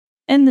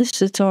In this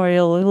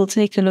tutorial, we will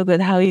take a look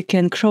at how you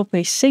can crop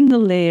a single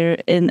layer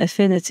in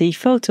Affinity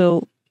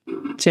Photo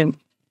 2.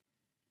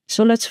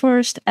 So let's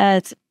first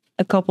add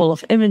a couple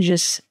of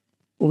images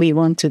we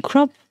want to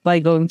crop by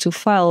going to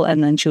File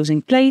and then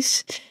choosing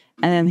Place.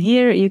 And then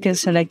here you can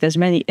select as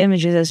many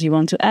images as you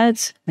want to add.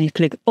 When you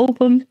click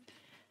Open,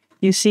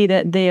 you see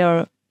that they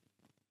are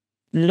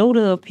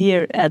loaded up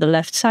here at the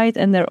left side,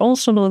 and they're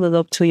also loaded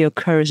up to your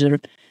cursor.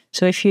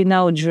 So if you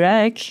now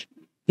drag,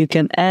 you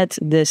can add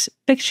this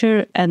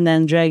picture and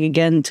then drag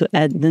again to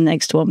add the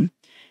next one.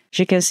 As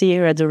you can see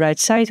here at the right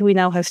side, we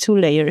now have 2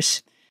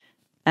 layers.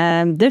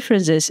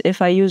 Difference is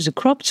if I use the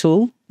crop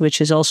tool,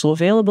 which is also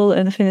available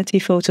in Affinity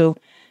Photo,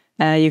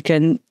 you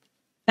can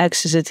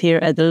access it here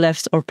at the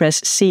left or press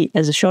C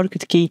as a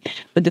shortcut key,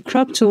 but the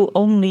crop tool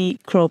only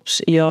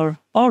crops your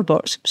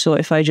artboard. So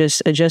if I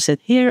just adjust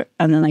it here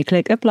and then I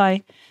click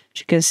apply,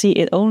 as you can see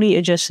it only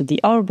adjusted the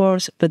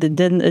artboard, but it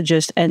didn't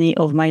adjust any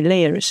of my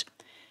layers.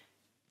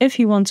 If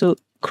you want to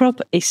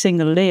crop a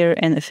single layer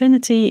in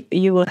Affinity,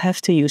 you will have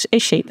to use a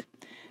shape.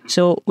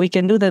 So we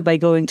can do that by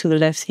going to the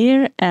left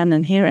here, and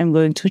then here I'm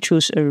going to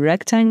choose a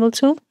rectangle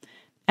tool,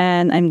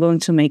 and I'm going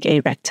to make a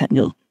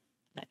rectangle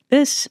like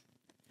this.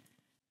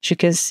 As you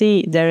can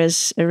see, there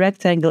is a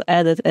rectangle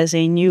added as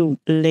a new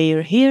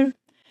layer here.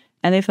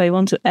 And if I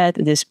want to add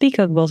this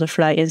peacock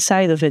butterfly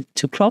inside of it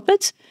to crop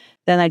it,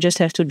 then I just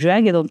have to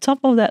drag it on top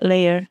of that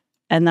layer,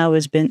 and now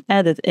it's been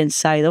added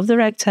inside of the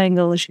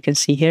rectangle, as you can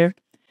see here.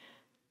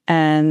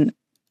 And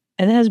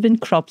it has been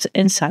cropped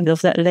inside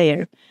of that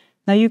layer.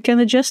 Now you can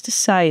adjust the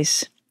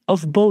size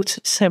of both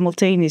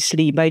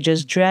simultaneously by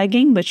just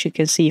dragging, but you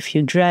can see if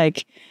you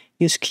drag,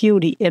 you skew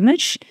the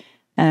image.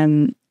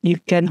 You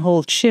can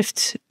hold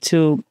Shift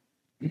to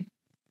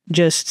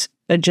just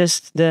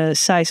adjust the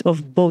size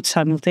of both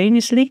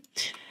simultaneously.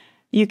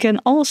 You can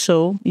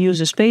also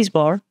use a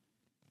spacebar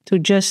to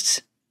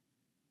just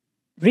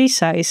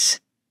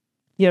resize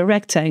your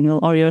rectangle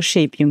or your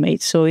shape you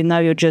made. So now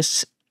you're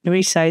just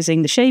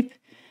resizing the shape,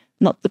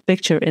 not the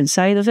picture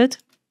inside of it.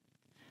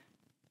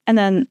 And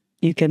then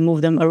you can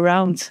move them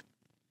around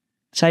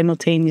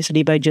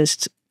simultaneously by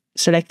just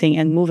selecting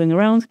and moving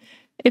around.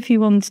 If you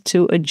want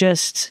to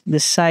adjust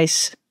the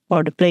size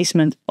or the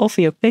placement of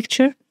your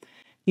picture,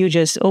 you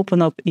just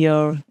open up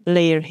your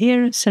layer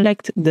here,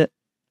 select the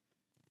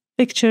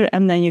picture,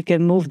 and then you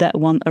can move that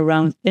one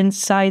around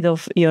inside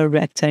of your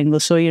rectangle.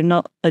 So you're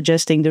not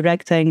adjusting the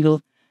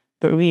rectangle,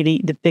 but really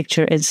the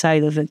picture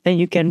inside of it. And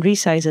you can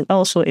resize it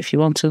also if you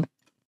want to.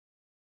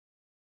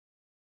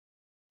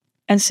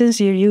 And since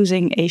you're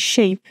using a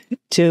shape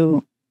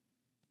to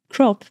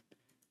crop,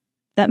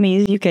 that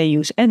means you can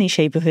use any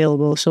shape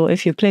available. So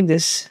if you click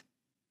this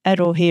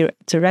arrow here,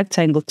 the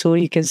rectangle tool,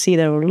 you can see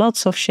there are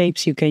lots of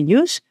shapes you can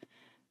use.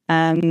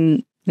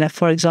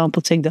 For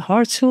example, take the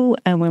heart tool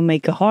and we'll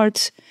make a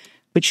heart,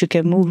 which you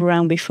can move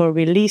around before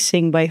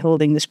releasing by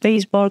holding the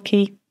spacebar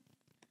key.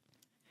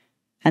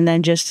 And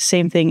then just the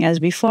same thing as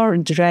before,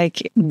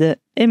 drag the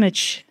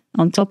image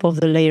on top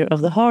of the layer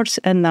of the heart,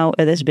 and now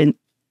it has been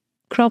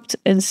cropped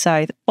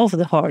inside of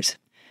the heart.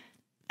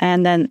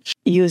 And then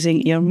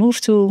using your move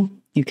tool,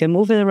 you can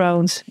move it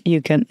around,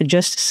 you can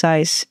adjust the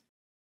size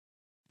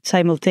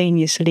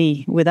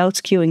simultaneously without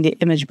skewing the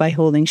image by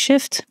holding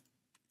Shift,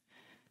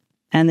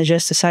 and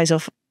adjust the size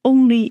of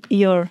only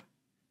your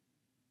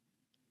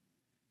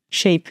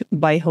shape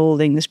by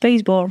holding the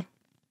spacebar,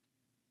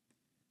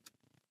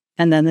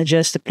 and then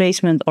adjust the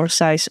placement or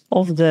size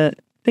of the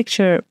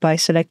picture by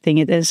selecting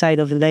it inside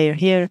of the layer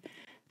here,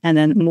 and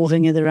then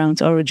moving it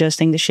around or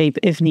adjusting the shape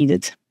if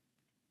needed,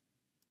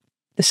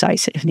 the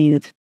size if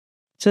needed.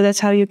 So that's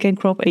how you can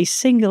crop a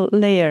single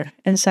layer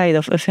inside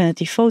of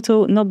Affinity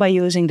Photo, not by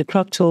using the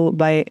crop tool,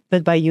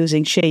 but by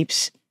using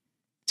shapes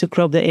to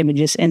crop the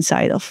images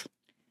inside of.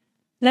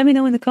 Let me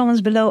know in the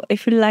comments below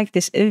if you liked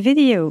this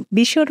video.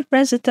 Be sure to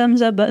press the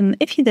thumbs up button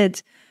if you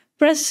did.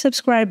 Press the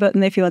subscribe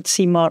button if you want to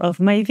see more of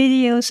my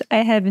videos.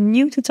 I have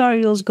new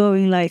tutorials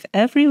going live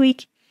every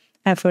week.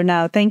 And for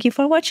now, thank you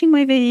for watching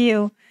my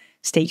video.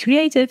 Stay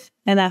creative,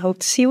 and I hope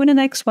to see you in the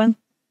next one.